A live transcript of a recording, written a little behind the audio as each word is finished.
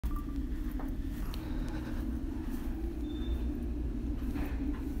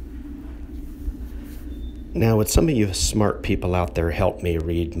Now, would some of you smart people out there help me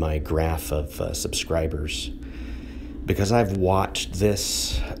read my graph of subscribers? Because I've watched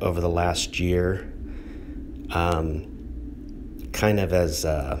this over the last year, kind of as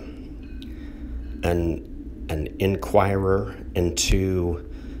an inquirer into,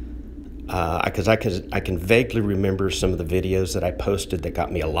 because I can vaguely remember some of the videos that I posted that got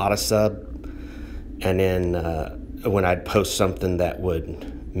me a lot of sub, and then when I'd post something that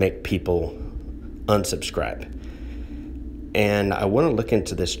would make people unsubscribe. And I want to look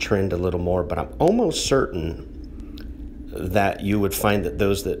into this trend a little more, but I'm almost certain that you would find that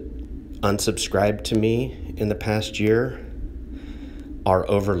those that unsubscribed to me in the past year are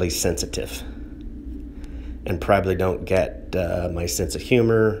overly sensitive and probably don't get my sense of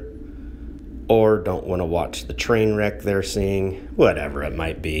humor, or don't want to watch the train wreck they're seeing, whatever it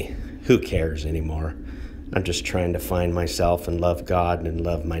might be. Who cares anymore? I'm just trying to find myself and love God and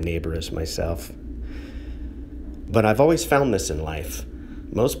love my neighbor as myself. But I've always found this in life.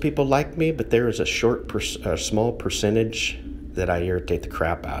 Most people like me, but there is a small percentage that I irritate the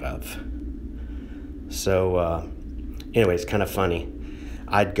crap out of. So, anyway, it's kind of funny.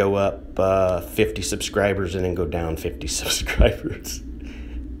 I'd go up 50 subscribers and then go down 50 subscribers.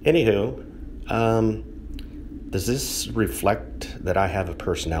 Anywho, does this reflect that I have a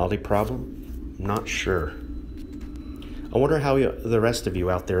personality problem? I'm not sure. I wonder how the rest of you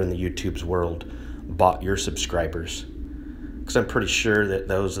out there in the YouTube's world bought your subscribers. Because I'm pretty sure that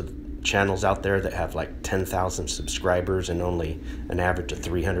those are channels out there that have like 10,000 subscribers and only an average of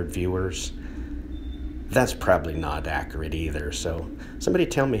 300 viewers. That's probably not accurate either. So somebody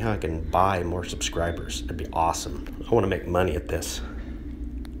tell me how I can buy more subscribers. That'd be awesome. I want to make money at this.